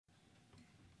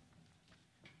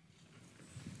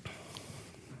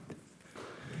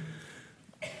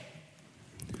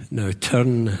Now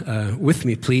turn with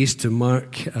me, please, to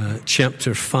Mark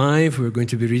chapter 5. We're going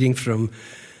to be reading from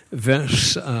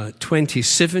verse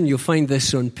 27. You'll find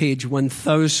this on page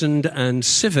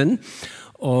 1007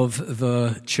 of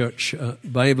the Church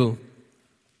Bible.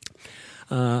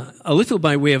 A little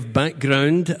by way of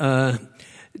background,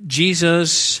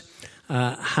 Jesus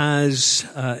has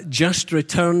just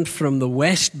returned from the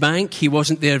West Bank. He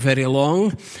wasn't there very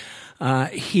long.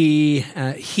 He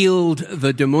healed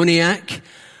the demoniac.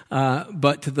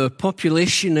 But the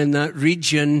population in that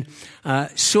region,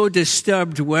 so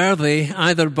disturbed were they,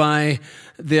 either by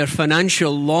their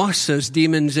financial loss as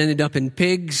demons ended up in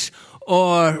pigs,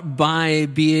 or by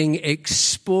being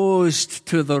exposed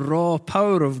to the raw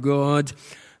power of God,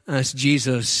 asked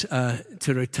Jesus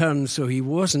to return. So he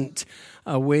wasn't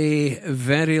away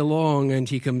very long, and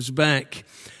he comes back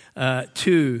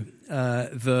to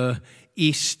the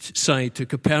east side, to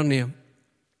Capernaum.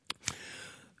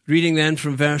 Reading then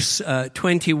from verse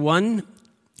 21,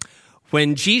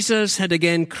 when Jesus had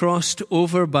again crossed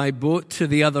over by boat to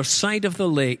the other side of the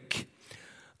lake,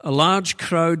 a large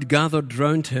crowd gathered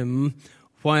round him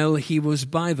while he was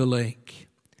by the lake.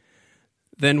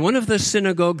 Then one of the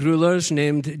synagogue rulers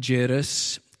named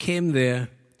Jairus came there.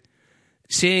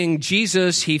 Seeing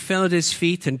Jesus, he fell at his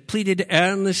feet and pleaded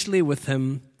earnestly with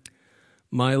him,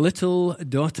 "My little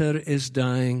daughter is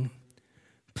dying.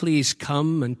 Please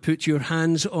come and put your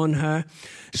hands on her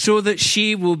so that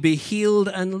she will be healed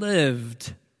and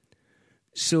lived."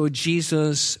 So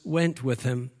Jesus went with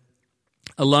him.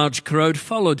 A large crowd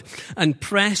followed and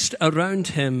pressed around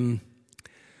him.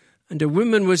 And a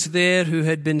woman was there who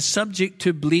had been subject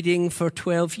to bleeding for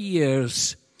 12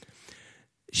 years.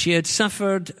 She had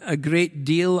suffered a great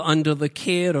deal under the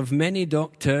care of many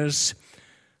doctors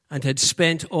and had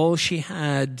spent all she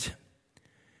had.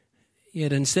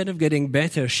 Yet instead of getting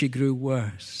better, she grew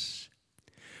worse.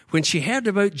 When she heard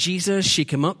about Jesus, she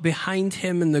came up behind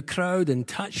him in the crowd and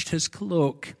touched his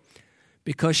cloak,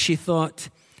 because she thought,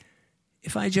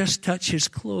 if I just touch his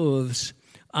clothes,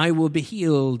 I will be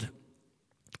healed.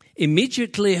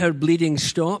 Immediately her bleeding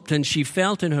stopped, and she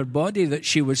felt in her body that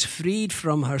she was freed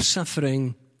from her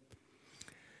suffering.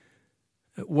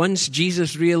 At once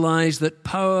Jesus realized that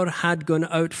power had gone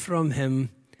out from him.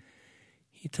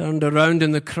 He turned around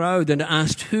in the crowd and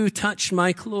asked, "Who touched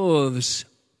my clothes?"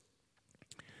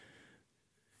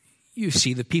 "You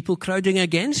see the people crowding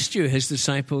against you," his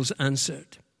disciples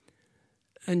answered.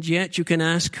 "And yet you can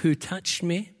ask, 'Who touched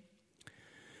me?'"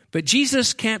 But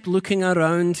Jesus kept looking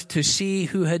around to see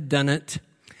who had done it.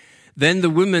 Then the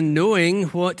woman, knowing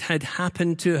what had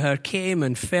happened to her, came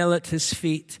and fell at his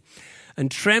feet,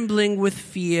 and trembling with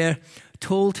fear,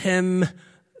 told him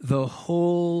the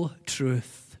whole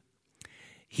truth.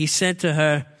 He said to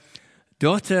her,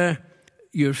 "Daughter,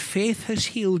 your faith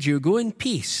has healed you. Go in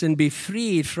peace and be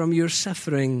freed from your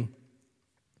suffering."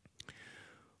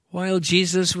 While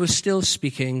Jesus was still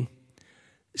speaking,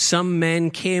 some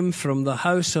men came from the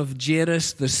house of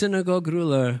Jairus, the synagogue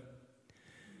ruler.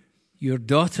 "Your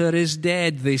daughter is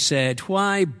dead," they said.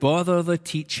 "Why bother the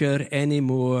teacher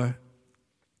anymore?"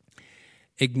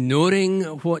 Ignoring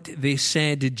what they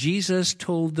said, Jesus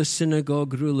told the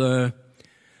synagogue ruler,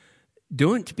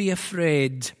 "Don't be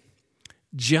afraid,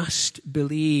 just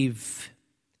believe."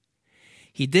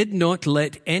 He did not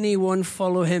let anyone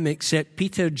follow him except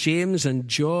Peter, James, and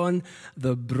John,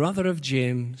 the brother of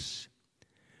James.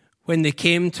 When they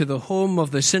came to the home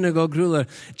of the synagogue ruler,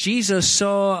 Jesus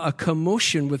saw a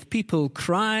commotion with people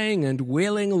crying and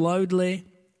wailing loudly.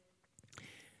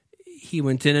 He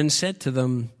went in and said to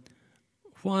them,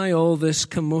 "Why all this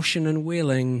commotion and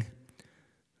wailing?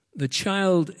 The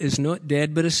child is not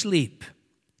dead, but asleep."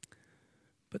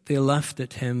 But they laughed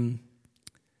at him.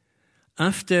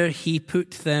 After he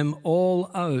put them all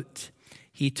out,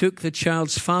 he took the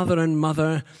child's father and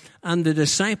mother and the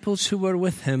disciples who were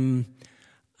with him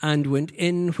and went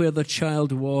in where the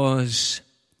child was.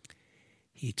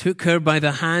 He took her by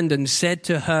the hand and said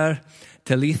to her,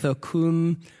 "Talitha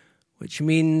cum," which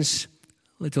means,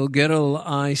 "Little girl,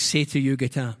 I say to you,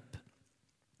 get up."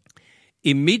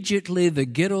 Immediately the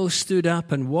girl stood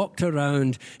up and walked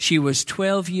around. She was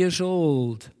 12 years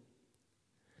old.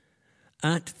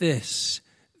 At this,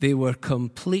 they were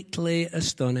completely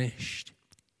astonished.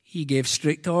 He gave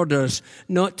strict orders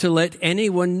not to let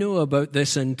anyone know about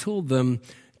this and told them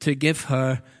to give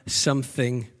her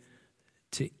something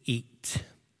to eat.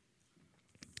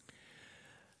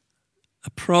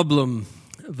 A problem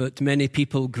that many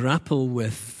people grapple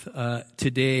with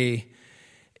today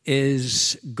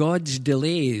is God's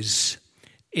delays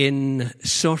in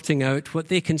sorting out what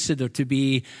they consider to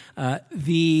be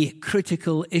the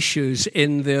critical issues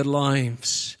in their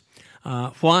lives.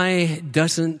 Why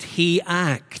doesn't he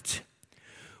act?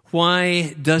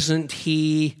 Why doesn't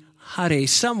he hurry?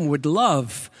 Some would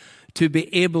love to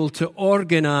be able to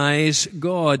organize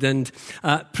God and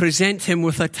present him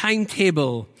with a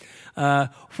timetable,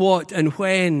 what and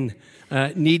when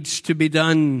needs to be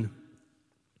done.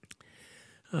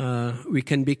 We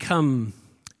can become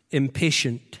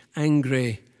impatient,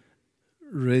 angry,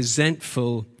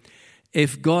 resentful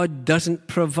if God doesn't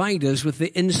provide us with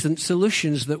the instant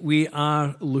solutions that we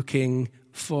are looking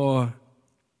for.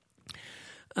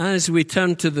 As we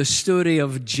turn to the story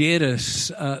of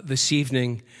Jairus this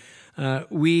evening,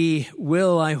 we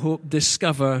will, I hope,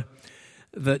 discover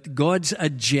that God's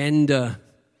agenda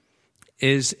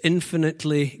is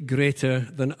infinitely greater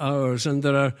than ours. And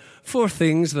there are 4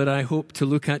 things that I hope to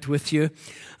look at with you.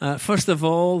 First of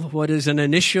all, what is an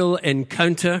initial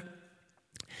encounter,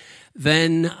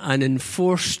 then an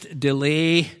enforced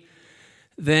delay,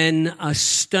 then a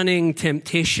stunning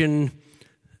temptation,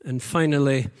 and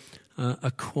finally,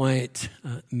 a quiet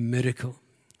miracle.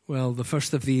 Well, the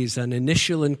first of these, an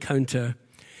initial encounter.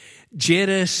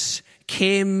 Jairus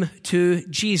came to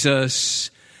Jesus,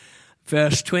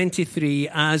 verse 23,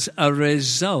 as a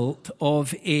result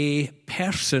of a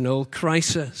personal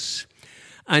crisis.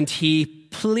 And he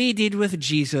pleaded with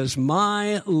Jesus,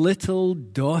 "My little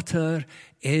daughter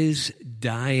is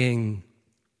dying."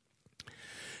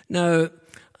 Now,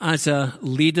 as a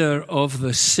leader of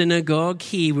the synagogue,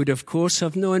 he would, of course,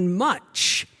 have known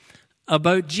much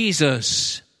about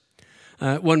Jesus.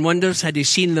 One wonders, had he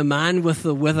seen the man with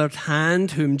the withered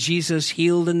hand whom Jesus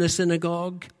healed in the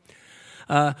synagogue?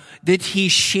 Did he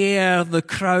share the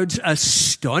crowd's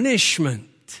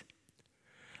astonishment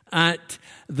at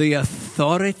the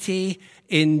authority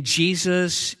in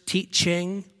Jesus'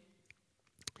 teaching?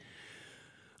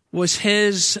 Was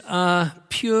his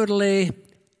purely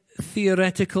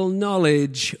theoretical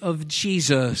knowledge of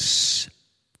Jesus,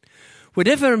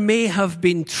 whatever may have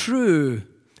been true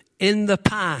in the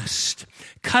past,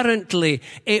 currently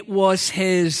it was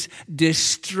his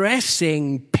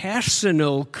distressing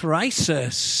personal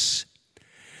crisis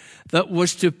that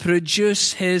was to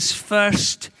produce his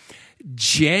first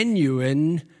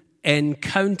genuine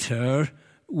encounter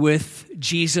with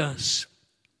Jesus.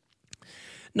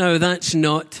 Now, that's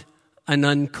not an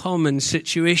uncommon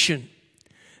situation.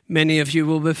 Many of you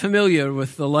will be familiar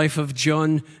with the life of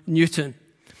John Newton.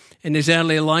 In his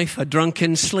early life, a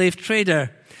drunken slave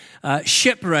trader,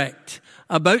 shipwrecked,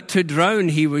 about to drown,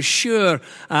 he was sure,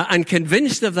 and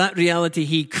convinced of that reality,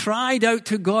 he cried out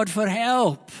to God for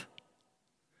help.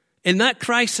 In that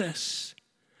crisis,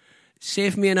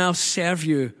 "Save me and I'll serve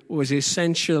you," was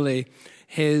essentially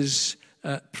his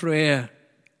prayer.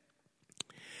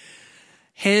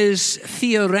 His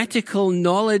theoretical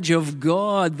knowledge of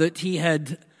God that he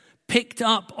had picked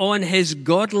up on his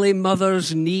godly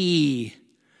mother's knee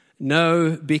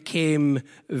now became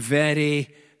very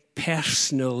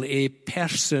personal, a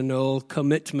personal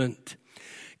commitment.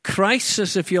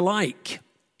 Crisis, if you like,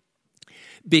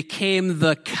 became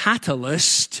the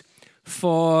catalyst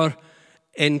for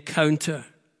encounter.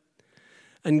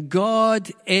 And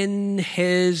God, in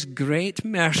his great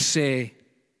mercy,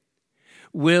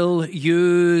 will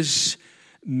use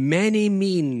many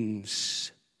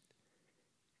means,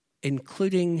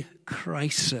 including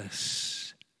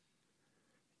crisis,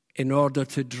 in order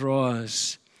to draw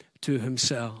us to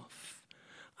himself.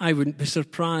 I wouldn't be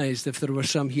surprised if there were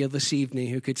some here this evening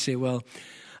who could say, well,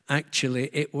 actually,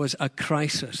 it was a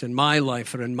crisis in my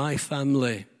life or in my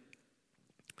family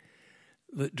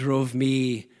that drove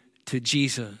me to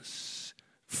Jesus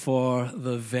for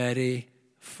the very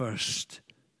first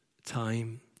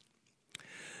time.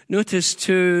 Notice,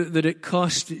 too, that it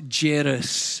cost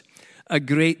Jairus a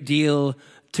great deal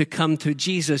to come to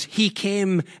Jesus. He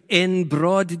came in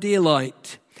broad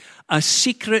daylight. A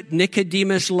secret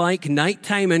Nicodemus-like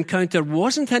nighttime encounter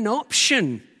wasn't an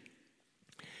option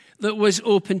that was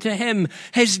open to him.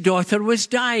 His daughter was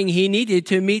dying. He needed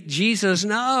to meet Jesus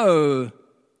now.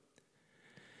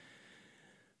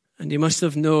 And he must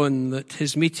have known that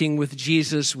his meeting with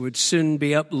Jesus would soon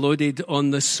be uploaded on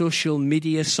the social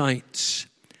media sites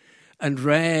and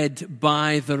read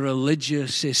by the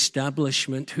religious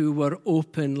establishment who were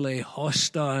openly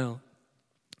hostile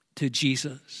to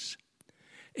Jesus.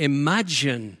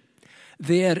 Imagine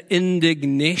their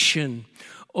indignation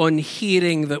on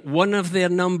hearing that one of their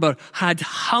number had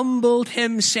humbled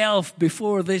himself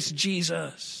before this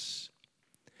Jesus.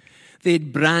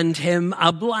 They'd brand him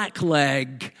a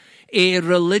blackleg, a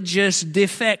religious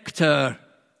defector.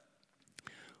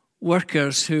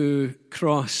 Workers who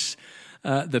cross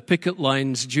the picket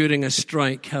lines during a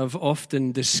strike have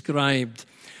often described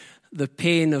the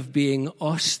pain of being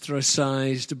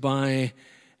ostracized by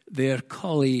their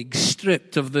colleagues,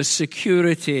 stripped of the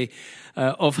security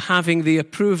of having the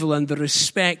approval and the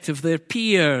respect of their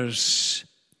peers.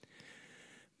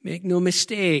 Make no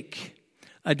mistake,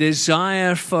 a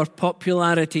desire for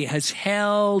popularity has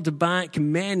held back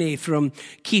many from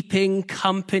keeping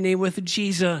company with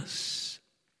Jesus.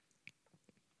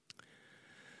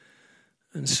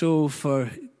 And so for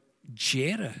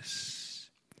Jairus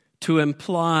to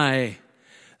imply,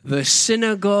 the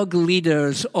synagogue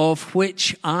leaders of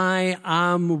which I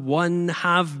am one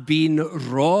have been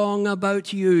wrong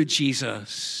about you,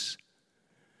 Jesus,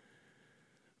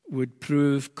 would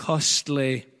prove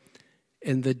costly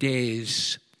in the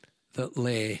days that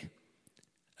lay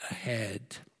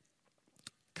ahead.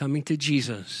 Coming to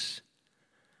Jesus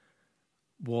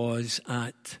was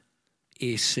at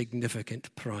a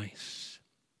significant price.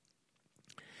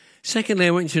 Secondly,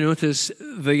 I want you to notice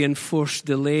the enforced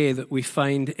delay that we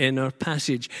find in our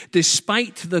passage.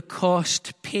 Despite the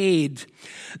cost paid,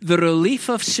 the relief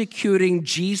of securing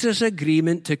Jesus'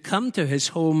 agreement to come to his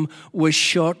home was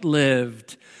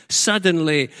short-lived.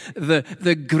 Suddenly,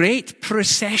 the great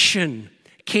procession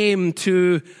came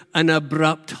to an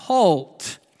abrupt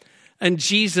halt, and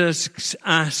Jesus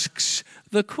asks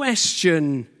the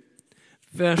question,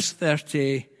 verse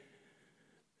 30,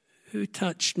 "Who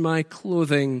touched my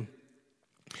clothing?"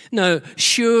 Now,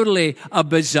 surely a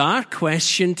bizarre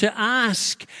question to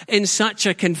ask in such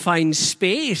a confined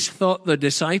space, thought the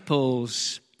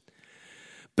disciples.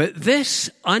 But this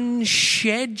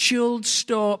unscheduled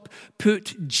stop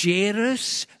put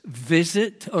Jesus'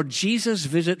 visit to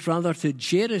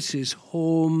Jairus'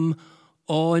 home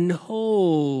on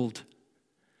hold.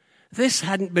 This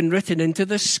hadn't been written into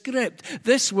the script.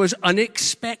 This was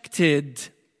unexpected.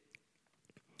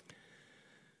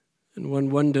 And one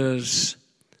wonders,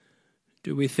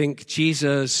 do we think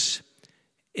Jesus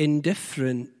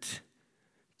indifferent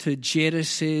to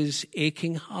Jairus'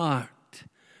 aching heart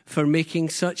for making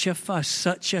such a fuss,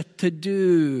 such a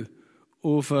to-do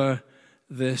over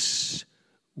this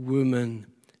woman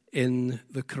in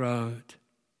the crowd?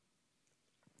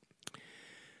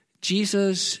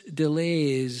 Jesus'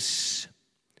 delays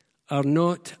are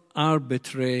not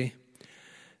arbitrary.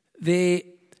 They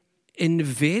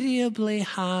invariably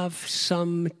have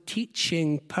some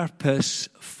teaching purpose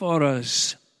for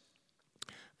us.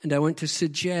 And I want to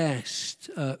suggest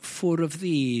 4 of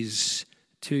these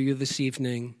to you this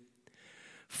evening.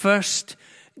 First,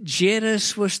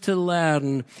 Jairus was to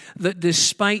learn that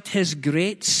despite his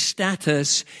great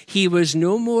status, he was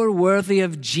no more worthy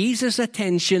of Jesus'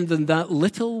 attention than that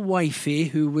little wifey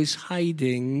who was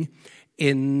hiding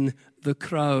in the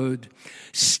crowd.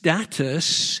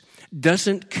 Status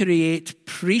doesn't create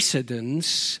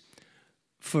precedence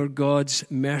for God's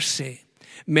mercy.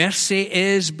 Mercy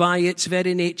is, by its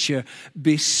very nature,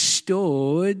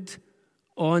 bestowed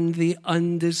on the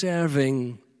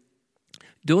undeserving.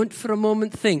 Don't for a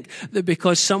moment think that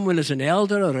because someone is an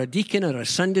elder or a deacon or a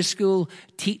Sunday school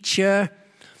teacher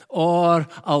or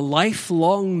a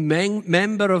lifelong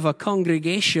member of a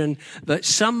congregation, that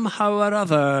somehow or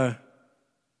other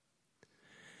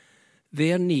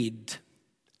their need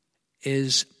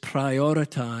is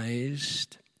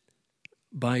prioritized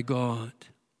by God.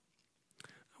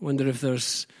 I wonder if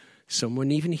there's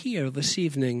someone even here this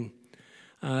evening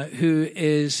who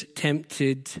is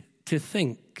tempted to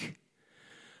think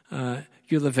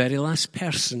you're the very last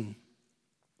person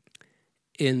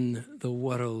in the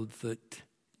world that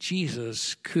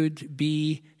Jesus could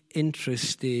be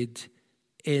interested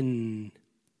in,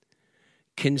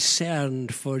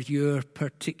 concerned for your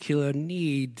particular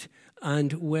need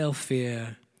and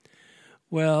welfare.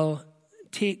 Well,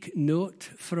 take note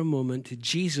for a moment.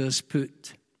 Jesus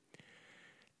put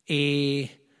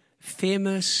a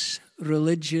famous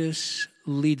religious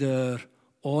leader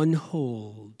on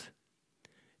hold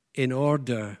in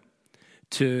order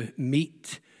to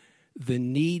meet the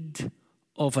need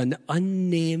of an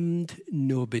unnamed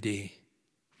nobody.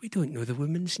 We don't know the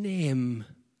woman's name,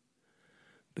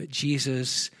 but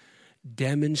Jesus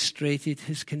demonstrated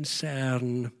his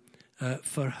concern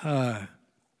for her.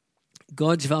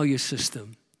 God's value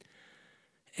system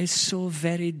is so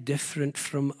very different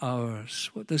from ours.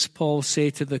 What does Paul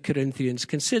say to the Corinthians?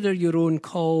 Consider your own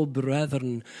call,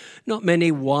 brethren. Not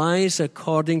many wise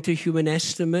according to human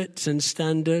estimates and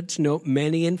standards, not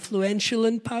many influential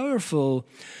and powerful,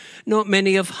 not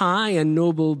many of high and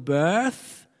noble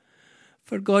birth.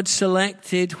 For God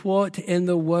selected what in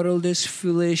the world is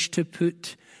foolish to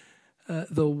put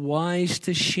the wise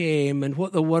to shame, and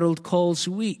what the world calls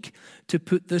weak to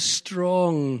put the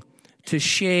strong to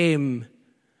shame.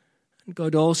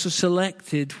 God also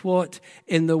selected what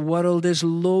in the world is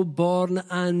low-born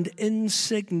and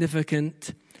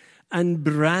insignificant, and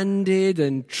branded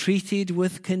and treated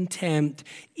with contempt,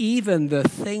 even the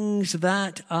things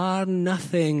that are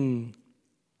nothing,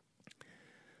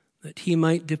 that he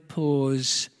might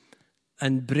depose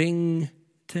and bring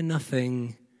to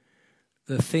nothing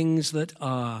the things that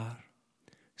are,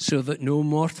 so that no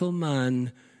mortal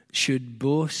man should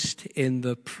boast in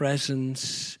the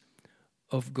presence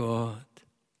of God.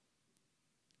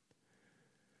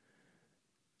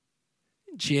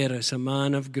 Jairus, a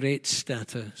man of great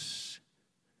status,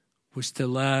 was to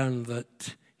learn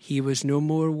that he was no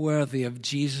more worthy of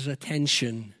Jesus'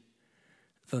 attention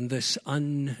than this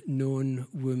unknown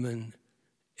woman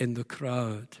in the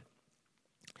crowd.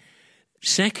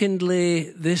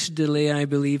 Secondly, this delay, I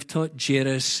believe, taught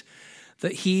Jairus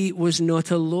that he was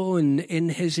not alone in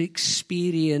his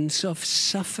experience of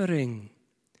suffering.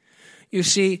 You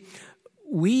see,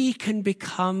 we can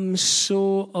become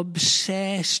so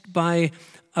obsessed by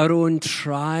our own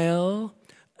trial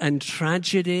and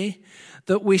tragedy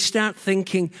that we start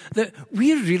thinking that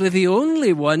we're really the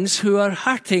only ones who are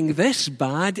hurting this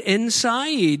bad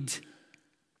inside.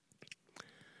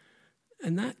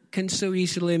 And that can so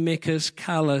easily make us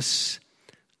callous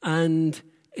and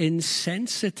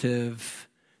insensitive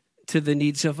to the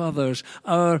needs of others.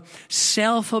 Our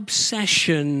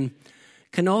self-obsession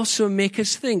can also make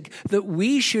us think that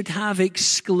we should have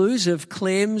exclusive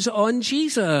claims on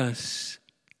Jesus.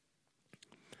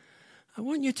 I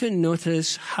want you to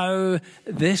notice how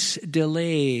this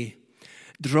delay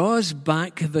draws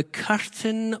back the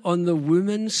curtain on the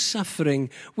woman's suffering.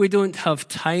 We don't have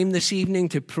time this evening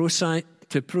to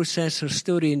process her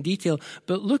story in detail,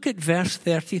 but look at verse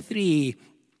 33.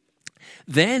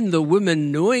 Then the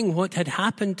woman, knowing what had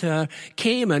happened to her,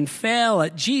 came and fell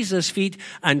at Jesus' feet,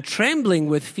 and trembling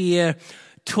with fear,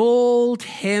 told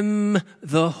him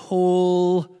the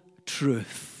whole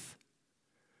truth.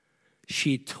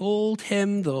 She told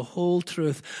him the whole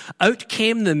truth. Out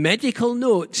came the medical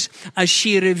notes as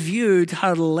she reviewed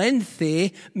her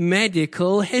lengthy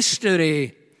medical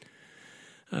history.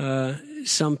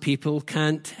 Some people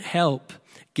can't help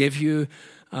give you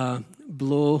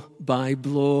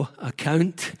blow-by-blow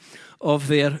account of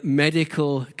their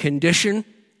medical condition.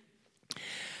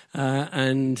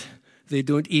 And they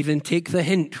don't even take the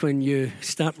hint when you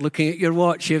start looking at your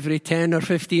watch every 10 or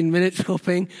 15 minutes,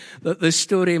 hoping that the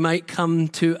story might come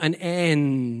to an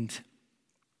end.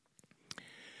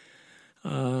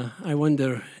 I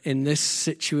wonder, in this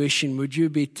situation, would you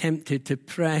be tempted to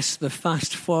press the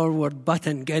fast-forward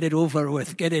button, get it over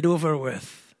with, get it over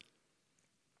with?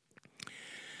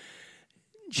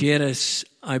 Jairus,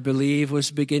 I believe, was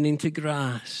beginning to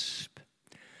grasp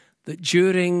that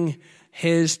during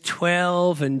his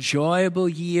 12 enjoyable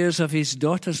years of his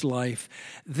daughter's life,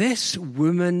 this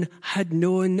woman had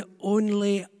known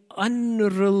only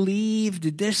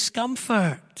unrelieved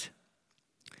discomfort.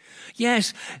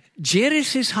 Yes,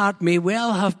 Jairus' heart may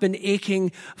well have been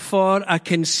aching for a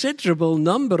considerable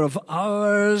number of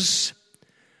hours,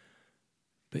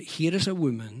 but here is a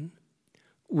woman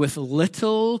with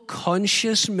little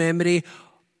conscious memory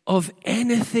of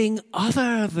anything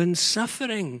other than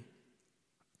suffering.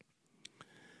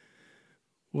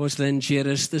 Was then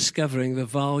Jairus discovering the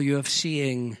value of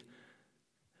seeing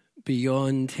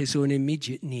beyond his own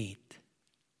immediate need?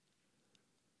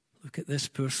 Look at this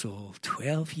poor soul,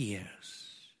 12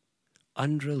 years,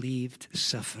 unrelieved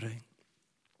suffering.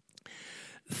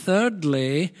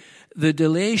 Thirdly, the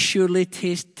delay surely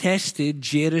tested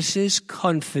Jairus'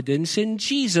 confidence in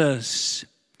Jesus.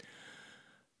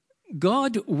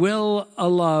 God will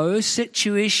allow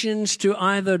situations to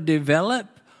either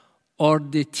develop or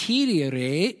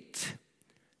deteriorate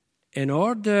in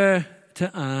order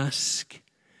to ask,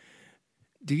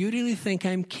 do you really think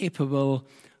I'm capable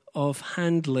of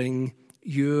handling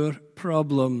your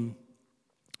problem?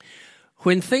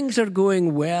 When things are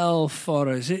going well for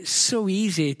us, it's so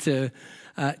easy to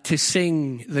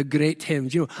sing the great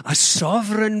hymns. You know, a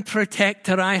sovereign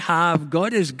protector I have.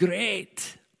 God is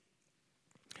great.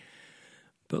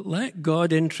 But let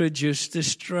God introduce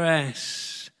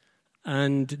distress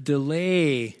and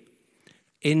delay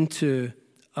into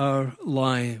our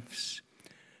lives,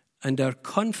 and our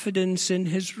confidence in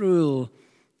his rule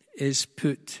is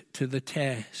put to the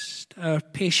test. Our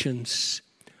patience,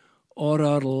 or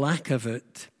our lack of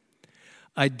it,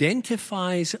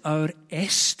 identifies our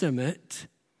estimate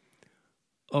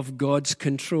of God's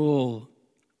control.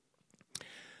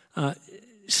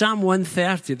 Psalm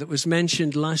 130 that was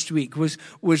mentioned last week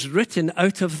was written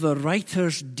out of the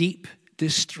writer's deep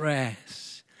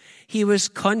distress. He was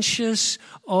conscious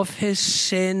of his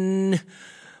sin,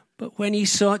 But when he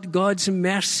sought God's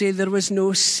mercy, there was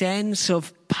no sense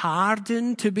of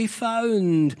pardon to be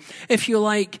found. If you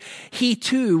like, he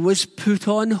too was put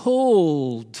on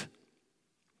hold.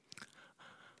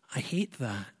 I hate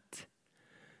that.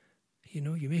 You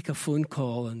know, you make a phone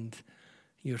call and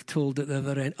you're told at the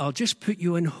other end, I'll just put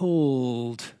you on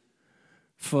hold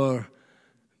for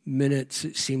minutes.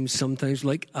 It seems sometimes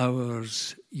like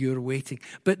hours you're waiting.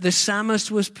 But the psalmist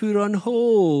was put on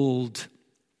hold.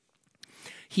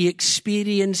 He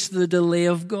experienced the delay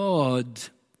of God.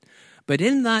 But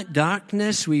in that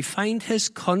darkness, we find his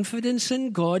confidence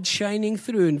in God shining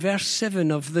through. In verse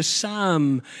 7 of the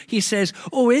psalm, he says,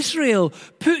 O Israel,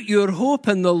 put your hope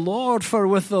in the Lord, for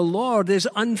with the Lord is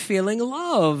unfailing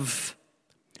love.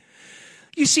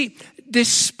 You see,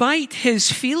 despite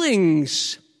his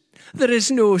feelings, there is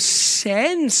no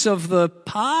sense of the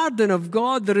pardon of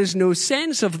God. There is no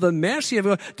sense of the mercy of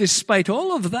God. Despite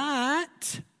all of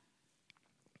that,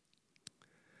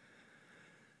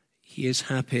 he is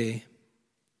happy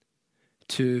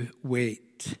to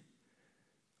wait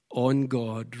on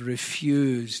God,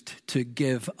 refused to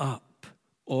give up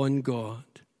on God.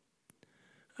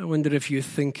 I wonder if you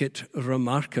think it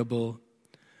remarkable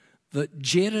that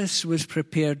Jairus was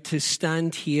prepared to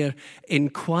stand here in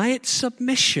quiet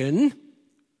submission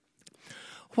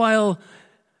while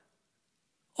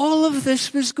all of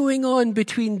this was going on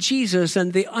between Jesus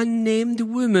and the unnamed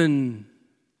woman,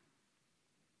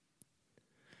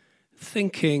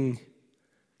 thinking,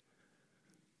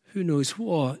 who knows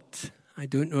what? I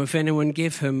don't know if anyone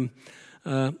gave him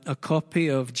a copy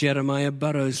of Jeremiah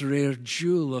Burroughs' rare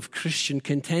jewel of Christian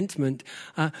contentment,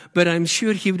 but I'm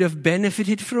sure he would have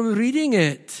benefited from reading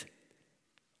it.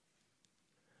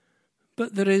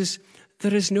 But there is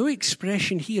no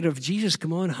expression here of Jesus,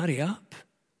 come on, hurry up.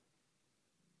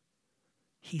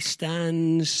 He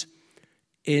stands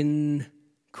in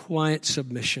quiet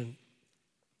submission.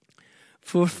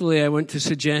 Fourthly, I want to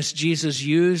suggest Jesus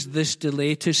used this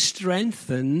delay to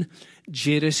strengthen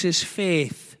Jairus'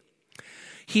 faith.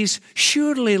 He's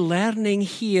surely learning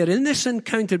here in this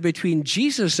encounter between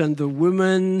Jesus and the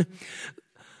woman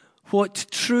what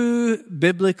true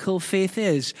biblical faith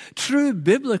is. True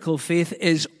biblical faith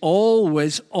is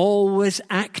always, always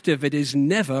active. It is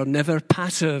never, never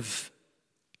passive.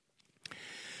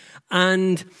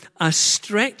 And a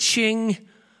stretching,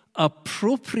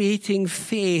 appropriating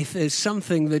faith is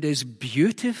something that is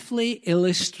beautifully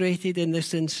illustrated in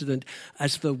this incident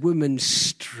as the woman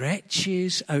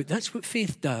stretches out. That's what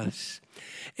faith does.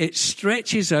 It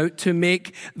stretches out to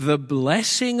make the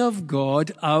blessing of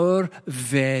God our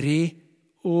very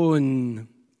own.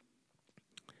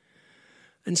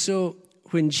 And so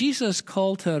when Jesus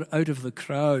called her out of the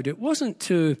crowd, it wasn't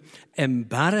to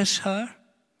embarrass her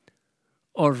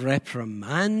or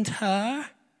reprimand her,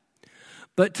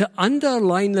 but to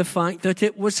underline the fact that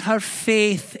it was her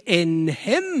faith in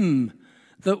him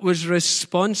that was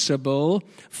responsible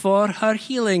for her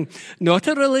healing. Not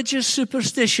a religious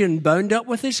superstition bound up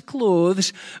with his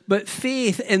clothes, but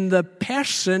faith in the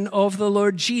person of the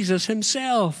Lord Jesus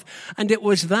himself. And it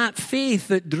was that faith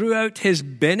that drew out his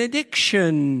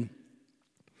benediction.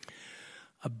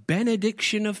 A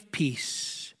benediction of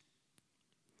peace.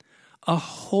 A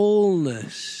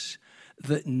wholeness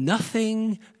that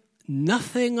nothing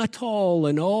at all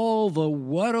in all the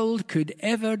world could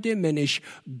ever diminish.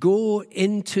 Go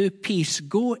into peace.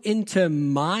 Go into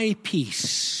my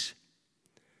peace,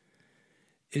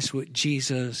 is what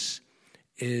Jesus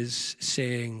is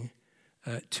saying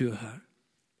to her.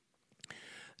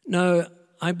 Now,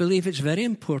 I believe it's very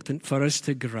important for us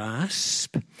to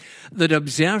grasp that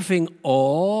observing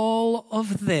all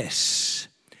of this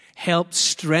helped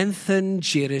strengthen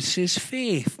Jairus'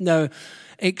 faith. Now,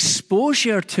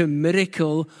 exposure to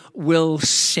miracle will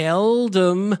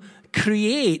seldom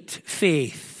create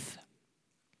faith,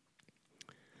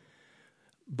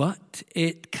 but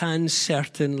it can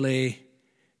certainly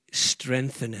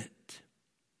strengthen it.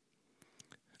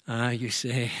 You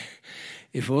say,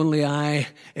 if only I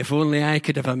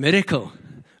could have a miracle.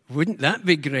 Wouldn't that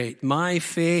be great? My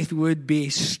faith would be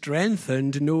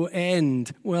strengthened no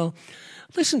end. Well,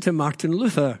 listen to Martin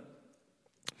Luther.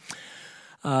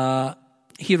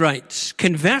 He writes,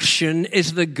 conversion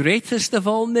is the greatest of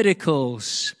all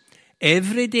miracles.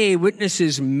 Every day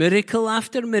witnesses miracle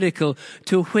after miracle,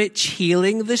 to which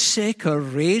healing the sick or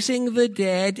raising the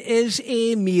dead is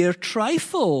a mere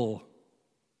trifle.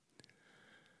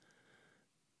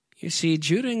 You see,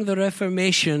 during the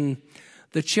Reformation,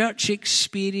 the church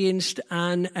experienced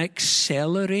an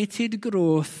accelerated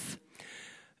growth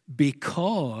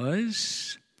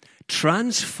because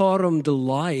transformed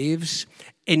lives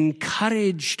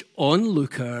encouraged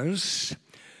onlookers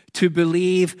to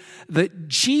believe that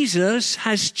Jesus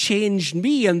has changed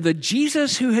me, and the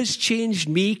Jesus who has changed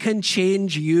me can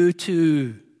change you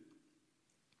too.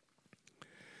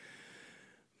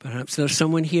 Perhaps there's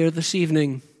someone here this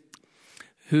evening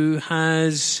who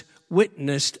has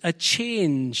witnessed a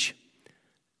change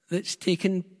that's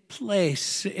taken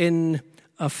place in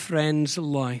a friend's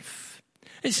life.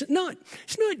 It's not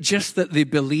just that they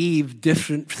believe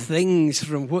different things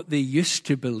from what they used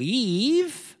to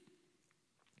believe.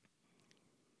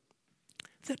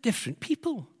 They're different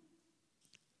people.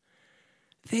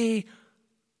 They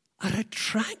are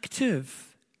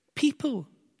attractive people.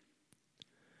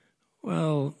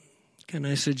 Well, can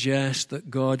I suggest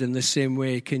that God in the same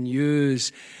way can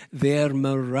use their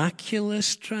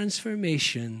miraculous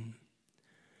transformation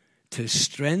to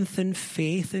strengthen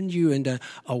faith in you and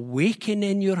awaken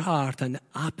in your heart an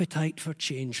appetite for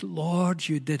change? Lord,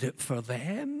 you did it for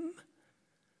them.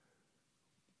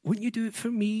 Wouldn't you do it for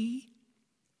me?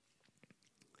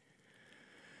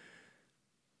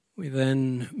 We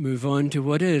then move on to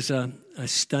what is a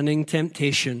stunning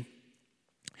temptation.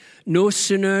 No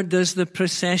sooner does the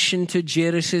procession to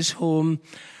Jairus' home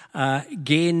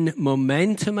gain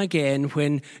momentum again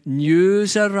when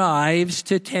news arrives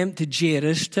to tempt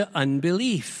Jairus to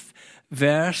unbelief.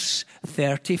 Verse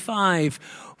 35.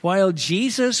 While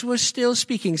Jesus was still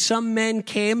speaking, some men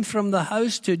came from the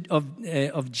house of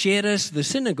Jairus, the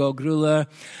synagogue ruler.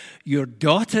 Your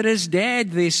daughter is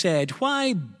dead, they said.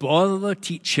 Why bother the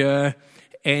teacher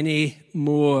any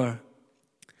more?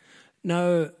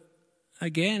 Now,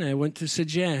 again, I want to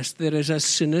suggest there is a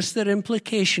sinister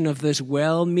implication of this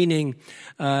well-meaning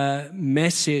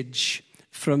message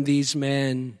from these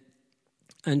men.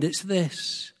 And it's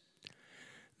this.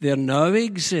 There now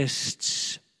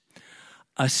exists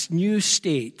a new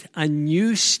state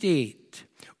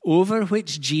over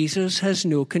which Jesus has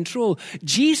no control.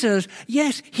 Jesus,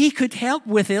 yes, he could help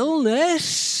with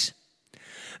illness,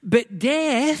 but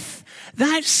death,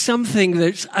 that's something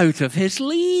that's out of his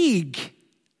league.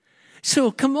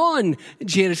 So come on,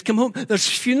 Jairus, come home. There's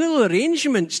funeral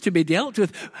arrangements to be dealt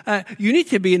with. You need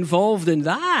to be involved in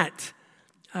that.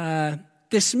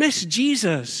 Dismiss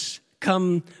Jesus.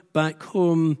 Come back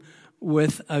home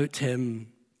without him.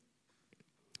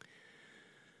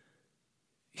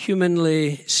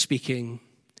 Humanly speaking,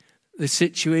 the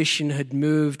situation had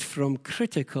moved from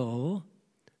critical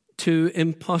to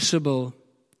impossible.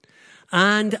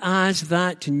 And as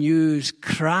that news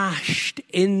crashed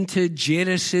into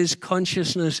Jairus'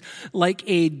 consciousness like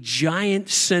a giant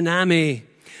tsunami,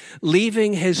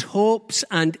 leaving his hopes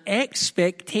and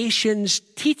expectations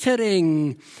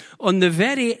teetering on the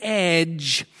very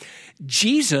edge,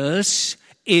 Jesus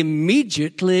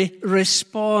immediately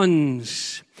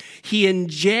responds. He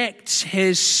injects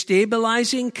his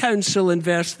stabilizing counsel in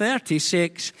verse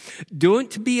 36.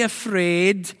 Don't be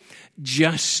afraid,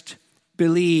 just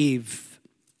believe.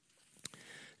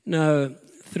 Now,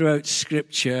 throughout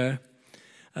Scripture,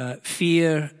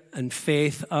 fear and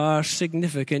faith are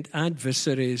significant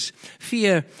adversaries.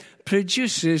 Fear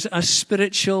produces a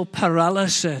spiritual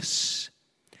paralysis.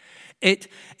 It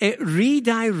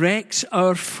redirects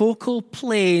our focal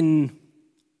plane,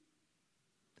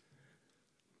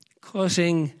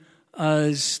 causing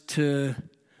us to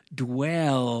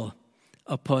dwell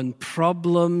upon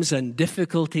problems and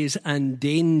difficulties and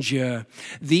danger.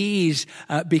 These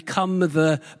become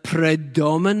the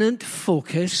predominant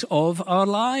focus of our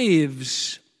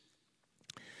lives.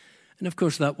 And of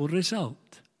course, that will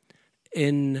result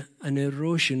in an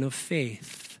erosion of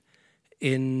faith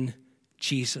in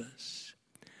Jesus.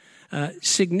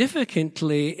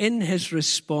 Significantly, in his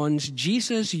response,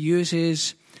 Jesus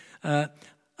uses a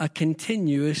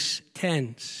continuous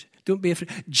tense. Don't be afraid.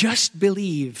 Just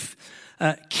believe.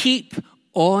 Keep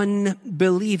on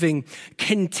believing.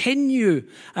 Continue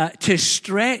to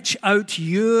stretch out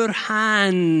your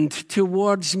hand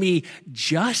towards me,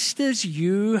 just as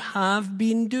you have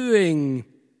been doing.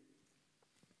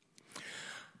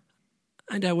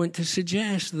 And I want to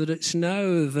suggest that it's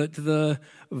now that the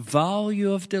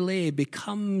value of delay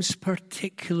becomes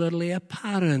particularly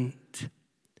apparent.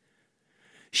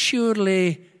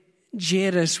 Surely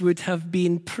Jairus would have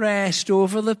been pressed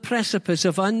over the precipice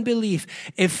of unbelief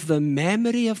if the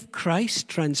memory of Christ's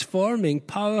transforming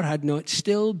power had not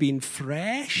still been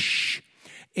fresh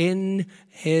in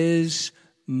his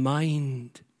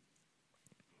mind.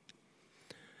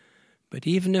 But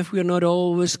even if we're not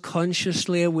always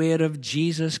consciously aware of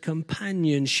Jesus'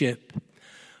 companionship,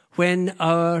 when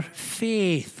our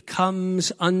faith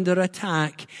comes under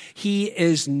attack, he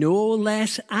is no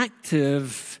less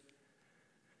active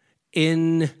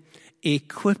in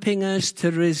equipping us to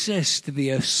resist the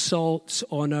assaults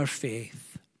on our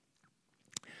faith.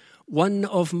 One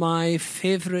of my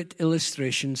favorite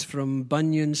illustrations from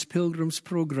Bunyan's Pilgrim's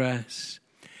Progress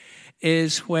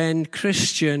is when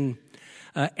Christian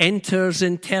enters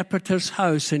Interpreter's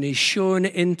house and is shown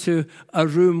into a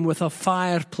room with a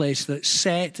fireplace that's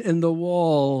set in the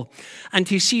wall. And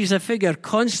he sees a figure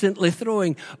constantly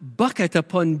throwing bucket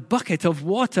upon bucket of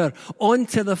water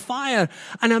onto the fire.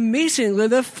 And amazingly,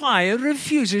 the fire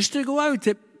refuses to go out.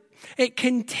 It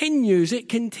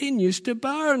continues to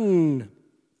burn.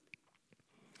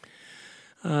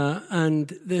 And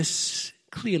this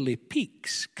clearly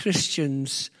piques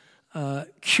Christian's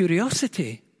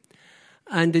curiosity.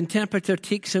 And Interpreter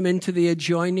takes him into the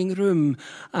adjoining room,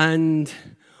 and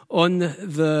on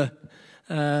the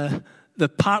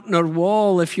partner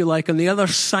wall, if you like, on the other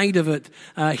side of it,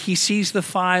 he sees the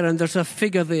fire, and there's a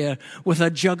figure there with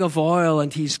a jug of oil,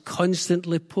 and he's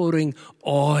constantly pouring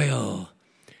oil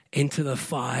into the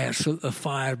fire so that the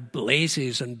fire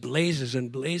blazes and blazes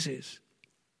and blazes.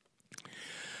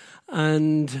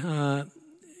 And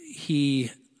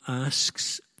he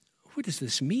asks, "What does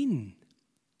this mean?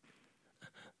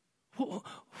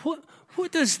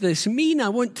 What does this mean? I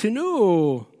want to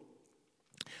know."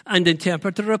 And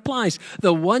Interpreter replies,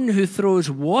 "The one who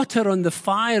throws water on the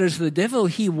fire is the devil.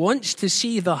 He wants to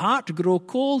see the heart grow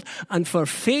cold and for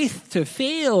faith to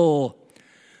fail.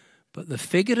 But the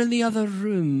figure in the other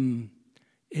room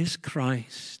is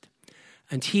Christ.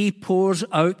 And he pours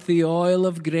out the oil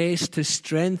of grace to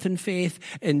strengthen faith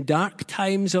in dark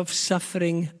times of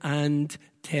suffering and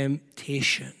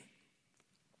temptation."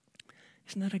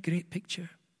 Isn't that a great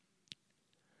picture?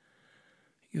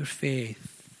 Your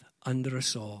faith under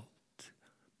assault,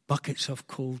 buckets of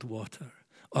cold water,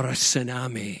 or a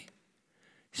tsunami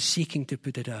seeking to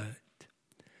put it out.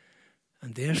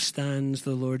 And there stands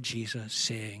the Lord Jesus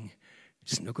saying,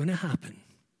 "It's not going to happen.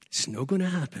 It's not going to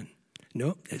happen.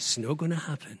 No, it's not going to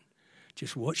happen.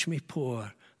 Just watch me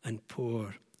pour and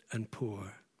pour and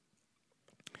pour."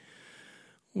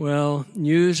 Well,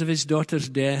 news of his daughter's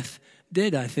death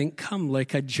did, I think, come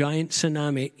like a giant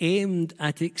tsunami aimed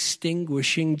at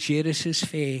extinguishing Jairus'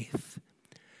 faith.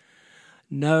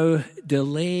 Now,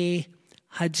 delay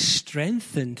had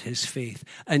strengthened his faith,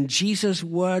 and Jesus'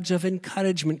 words of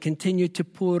encouragement continued to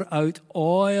pour out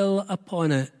oil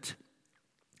upon it.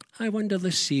 I wonder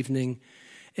this evening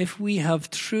if we have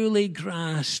truly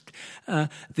grasped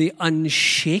the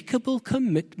unshakable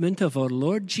commitment of our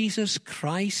Lord Jesus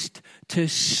Christ to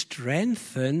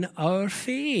strengthen our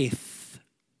faith.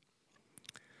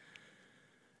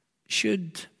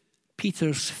 Should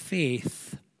Peter's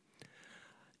faith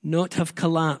not have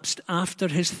collapsed after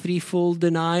his threefold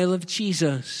denial of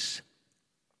Jesus?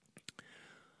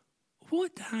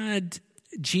 What had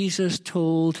Jesus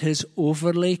told his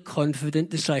overly confident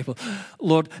disciple?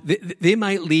 "Lord, they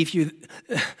might leave you.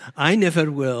 I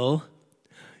never will.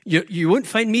 You won't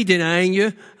find me denying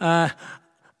you.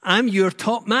 I'm your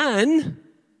top man."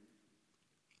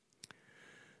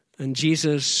 And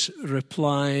Jesus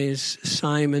replies,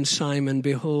 "Simon, Simon,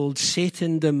 behold,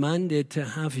 Satan demanded to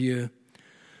have you,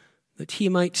 that he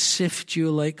might sift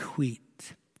you like wheat.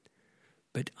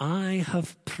 But I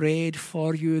have prayed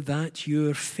for you that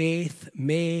your faith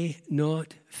may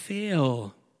not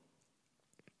fail."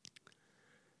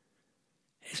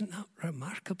 Isn't that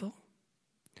remarkable?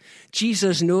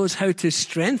 Jesus knows how to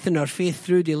strengthen our faith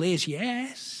through delays,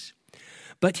 yes.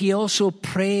 But he also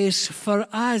prays for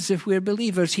us if we're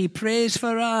believers. He prays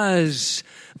for us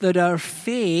that our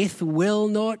faith will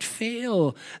not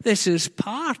fail. This is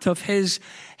part of his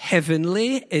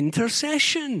heavenly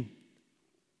intercession.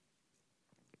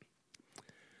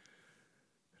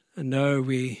 And now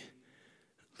we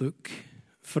look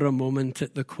for a moment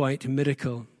at the quiet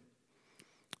miracle.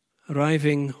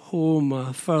 Arriving home,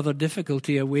 a further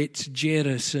difficulty awaits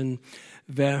Jairus in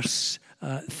verse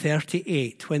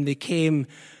 38. When they came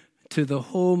to the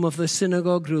home of the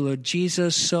synagogue ruler,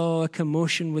 Jesus saw a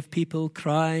commotion with people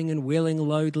crying and wailing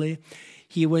loudly.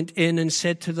 He went in and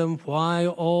said to them, "Why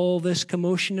all this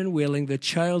commotion and wailing? The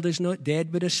child is not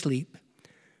dead but asleep."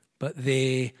 But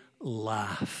they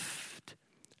laughed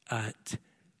at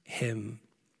him.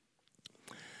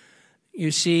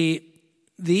 You see,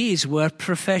 these were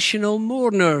professional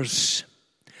mourners.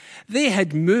 They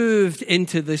had moved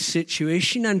into the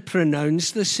situation and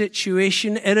pronounced the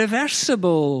situation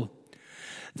irreversible.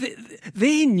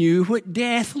 They knew what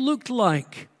death looked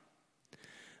like.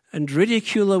 And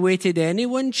ridicule awaited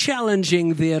anyone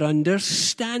challenging their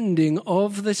understanding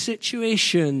of the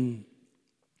situation.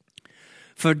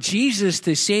 For Jesus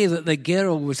to say that the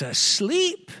girl was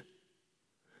asleep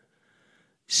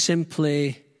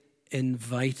simply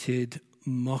invited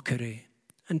mockery.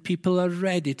 And people are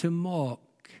ready to mock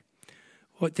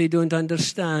what they don't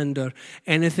understand, or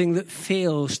anything that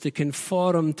fails to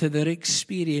conform to their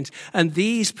experience. And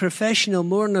these professional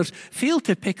mourners fail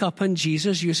to pick up on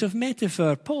Jesus' use of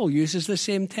metaphor. Paul uses the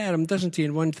same term, doesn't he,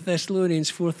 in 1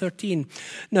 Thessalonians 4:13.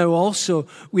 Now also,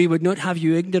 we would not have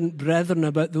you ignorant, brethren,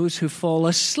 about those who fall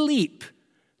asleep,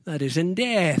 that is, in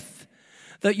death,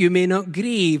 that you may not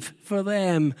grieve for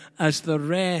them as the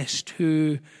rest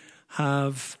who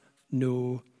have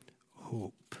no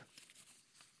hope.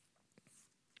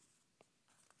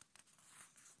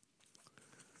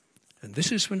 And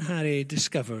this is when Harry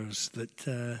discovers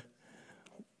that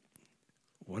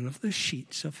one of the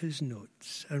sheets of his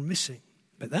notes are missing.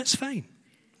 But that's fine.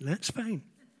 That's fine.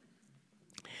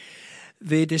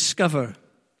 They discover,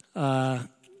 as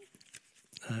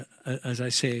I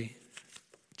say,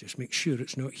 just make sure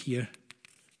it's not here.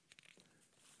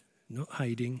 Not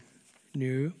hiding.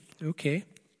 No. Okay.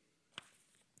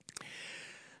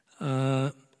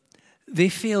 They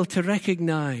fail to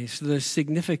recognize the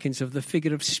significance of the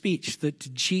figure of speech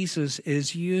that Jesus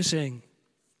is using.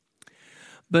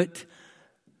 But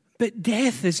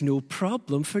death is no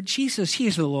problem for Jesus. He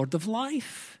is the Lord of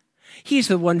life. He's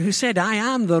the one who said, I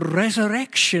am the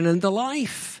resurrection and the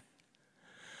life.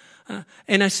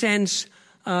 In a sense,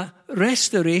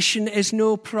 restoration is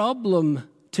no problem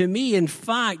to me. In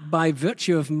fact, by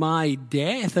virtue of my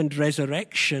death and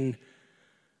resurrection,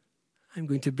 I'm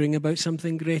going to bring about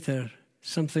something greater,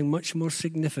 something much more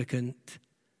significant,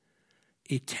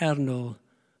 eternal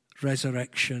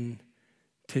resurrection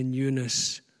to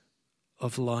newness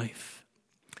of life.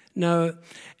 Now,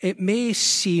 it may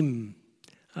seem,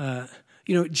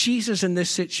 Jesus in this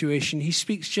situation, he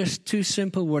speaks just two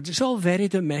simple words. It's all very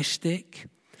domestic.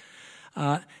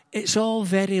 It's all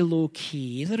very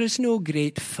low-key. There is no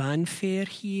great fanfare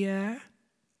here.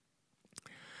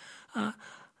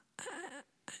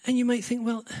 And you might think,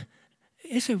 well,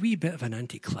 it's a wee bit of an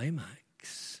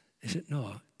anticlimax, is it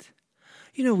not?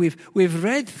 You know, we've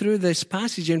read through this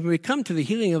passage, and when we come to the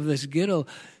healing of this girl,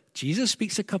 Jesus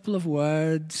speaks a couple of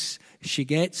words. She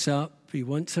gets up. He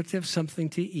wants her to have something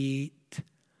to eat.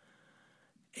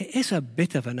 It is a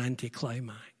bit of an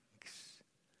anticlimax.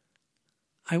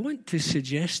 I want to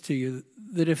suggest to you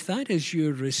that if that is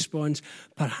your response,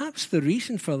 perhaps the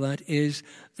reason for that is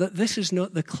that this is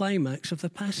not the climax of the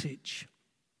passage.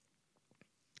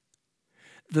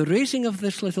 The raising of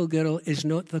this little girl is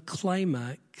not the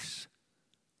climax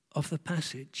of the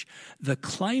passage. The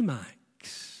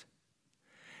climax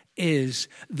is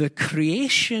the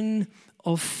creation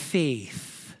of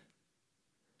faith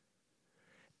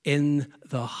in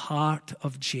the heart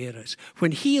of Jairus.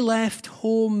 When he left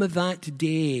home that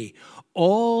day,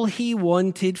 all he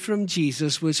wanted from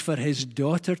Jesus was for his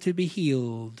daughter to be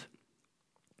healed.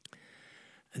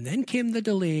 And then came the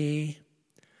delay.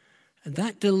 And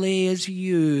that delay is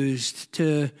used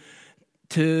to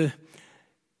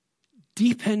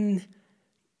deepen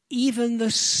even the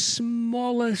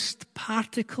smallest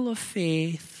particle of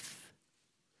faith.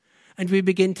 And we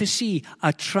begin to see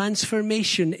a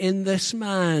transformation in this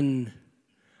man,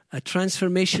 a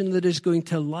transformation that is going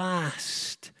to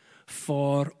last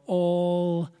for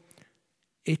all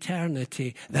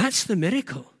eternity. That's the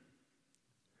miracle.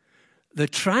 The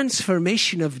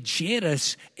transformation of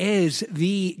Jairus is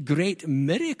the great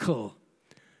miracle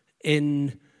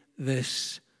in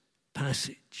this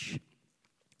passage.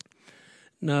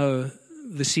 Now,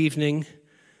 this evening,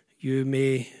 you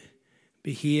may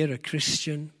be here, a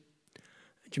Christian.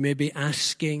 You may be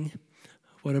asking,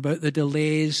 what about the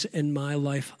delays in my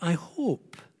life? I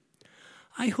hope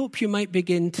you might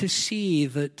begin to see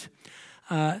that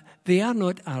they are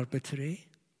not arbitrary.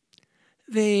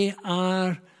 They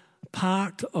are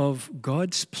part of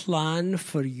God's plan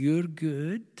for your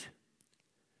good,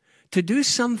 to do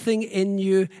something in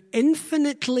you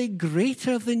infinitely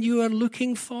greater than you are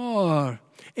looking for.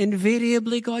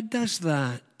 Invariably, God does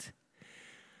that.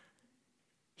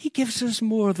 He gives us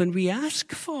more than we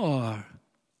ask for.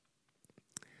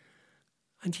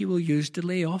 And he will use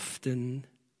delay often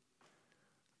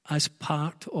as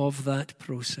part of that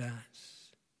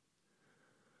process.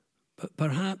 But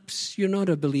perhaps you're not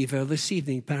a believer this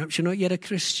evening. Perhaps you're not yet a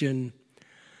Christian.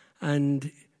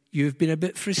 And you've been a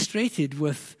bit frustrated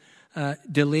with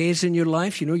delays in your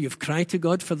life. You know, you've cried to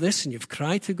God for this and you've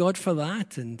cried to God for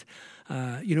that. And,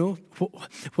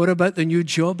 what about the new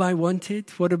job I wanted?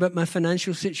 What about my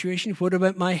financial situation? What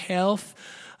about my health?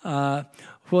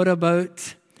 What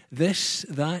about this,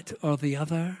 that, or the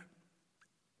other?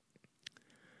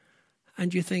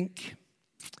 And you think,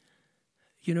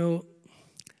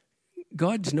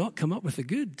 God's not come up with the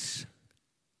goods.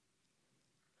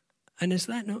 And is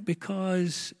that not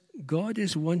because God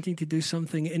is wanting to do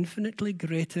something infinitely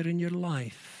greater in your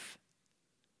life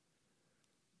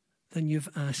than you've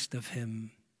asked of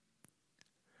him.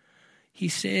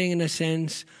 He's saying, in a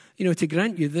sense, to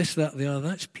grant you this, that, the other,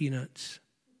 that's peanuts.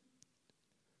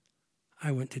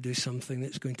 I want to do something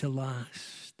that's going to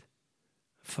last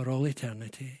for all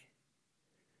eternity.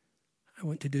 I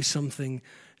want to do something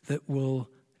that will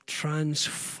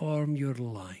transform your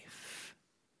life.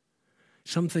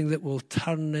 Something that will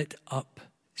turn it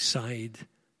upside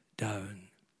down.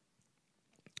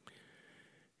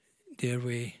 Dare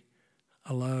we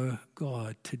allow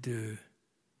God to do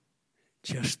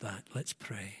just that? Let's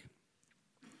pray.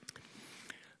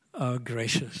 Our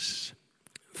gracious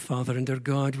Father and our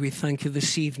God, we thank you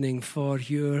this evening for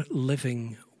your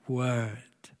living word.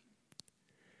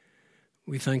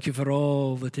 We thank you for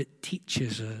all that it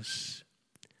teaches us.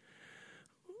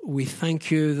 We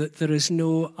thank you that there is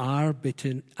no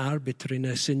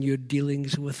arbitrariness in your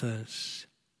dealings with us.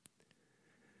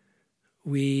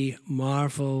 We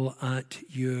marvel at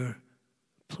your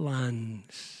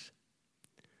plans,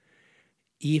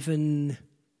 even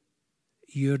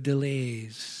your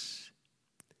delays.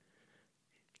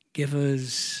 Give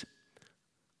us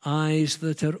eyes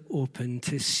that are open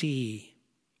to see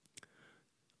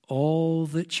all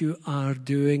that you are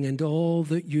doing and all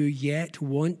that you yet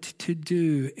want to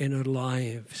do in our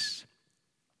lives.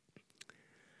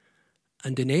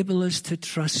 And enable us to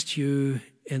trust you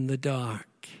in the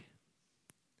dark.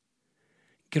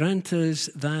 Grant us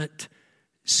that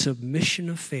submission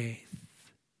of faith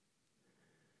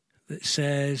that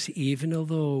says, even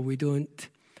although we don't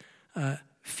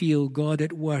feel God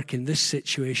at work in this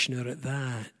situation or at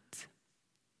that,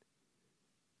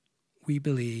 we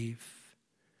believe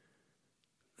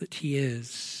that he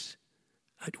is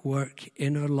at work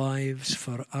in our lives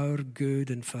for our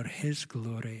good and for his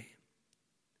glory.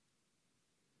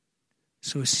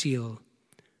 So seal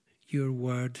your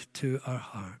word to our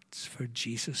hearts for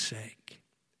Jesus' sake.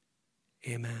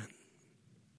 Amen.